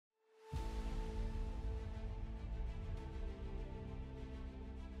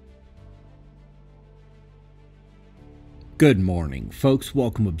Good morning, folks.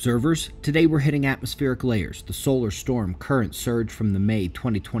 Welcome, observers. Today we're hitting atmospheric layers, the solar storm current surge from the May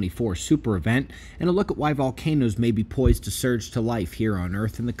 2024 super event, and a look at why volcanoes may be poised to surge to life here on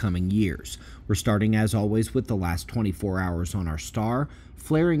Earth in the coming years. We're starting, as always, with the last 24 hours on our star.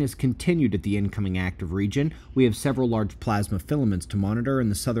 Flaring has continued at the incoming active region. We have several large plasma filaments to monitor in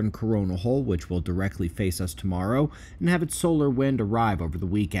the southern coronal hole, which will directly face us tomorrow, and have its solar wind arrive over the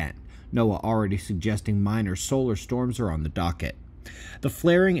weekend. NOAA already suggesting minor solar storms are on the docket. The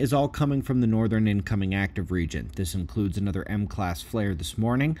flaring is all coming from the northern incoming active region. This includes another M-class flare this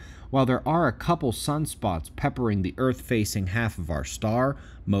morning. While there are a couple sunspots peppering the Earth-facing half of our star,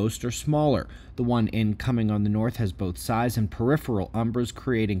 most are smaller. The one incoming on the north has both size and peripheral umbras,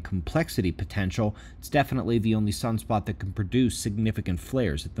 creating complexity potential. It's definitely the only sunspot that can produce significant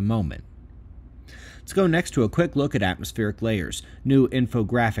flares at the moment. Let's go next to a quick look at atmospheric layers. New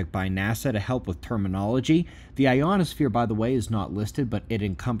infographic by NASA to help with terminology. The ionosphere, by the way, is not listed, but it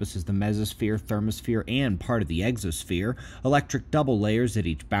encompasses the mesosphere, thermosphere, and part of the exosphere, electric double layers at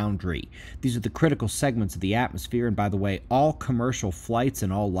each boundary. These are the critical segments of the atmosphere, and by the way, all commercial flights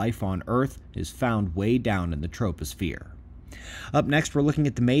and all life on Earth is found way down in the troposphere. Up next, we're looking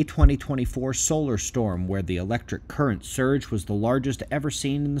at the May 2024 solar storm, where the electric current surge was the largest ever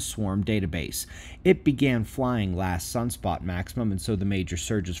seen in the SWARM database. It began flying last sunspot maximum, and so the major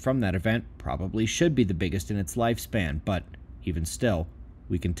surges from that event probably should be the biggest in its lifespan, but even still,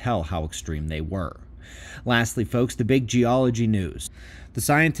 we can tell how extreme they were. Lastly, folks, the big geology news. The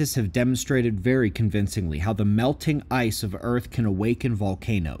scientists have demonstrated very convincingly how the melting ice of Earth can awaken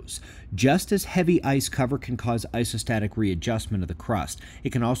volcanoes. Just as heavy ice cover can cause isostatic readjustment of the crust,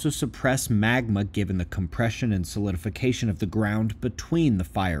 it can also suppress magma given the compression and solidification of the ground between the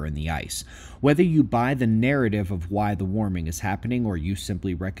fire and the ice. Whether you buy the narrative of why the warming is happening or you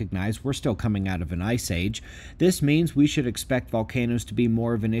simply recognize we're still coming out of an ice age, this means we should expect volcanoes to be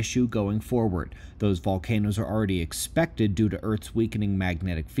more of an issue going forward. Those volcanoes are already expected due to Earth's weakening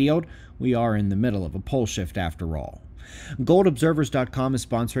magnetic field. We are in the middle of a pole shift after all. GoldObservers.com is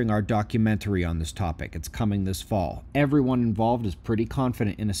sponsoring our documentary on this topic. It's coming this fall. Everyone involved is pretty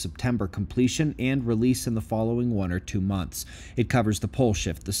confident in a September completion and release in the following 1 or 2 months. It covers the pole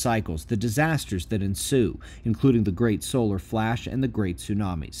shift, the cycles, the disasters that ensue, including the Great Solar Flash and the Great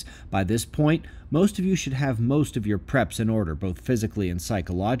Tsunamis. By this point, most of you should have most of your preps in order, both physically and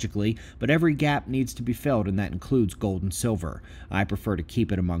psychologically, but every gap needs to be filled, and that includes gold and silver. I prefer to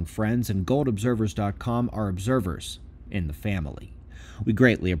keep it among friends, and GoldObservers.com are observers in the family. We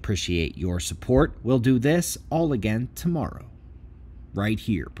greatly appreciate your support. We'll do this all again tomorrow, right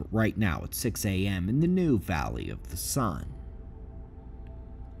here, but right now at 6 a.m. in the new Valley of the Sun.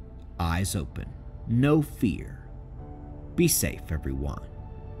 Eyes open, no fear. Be safe, everyone.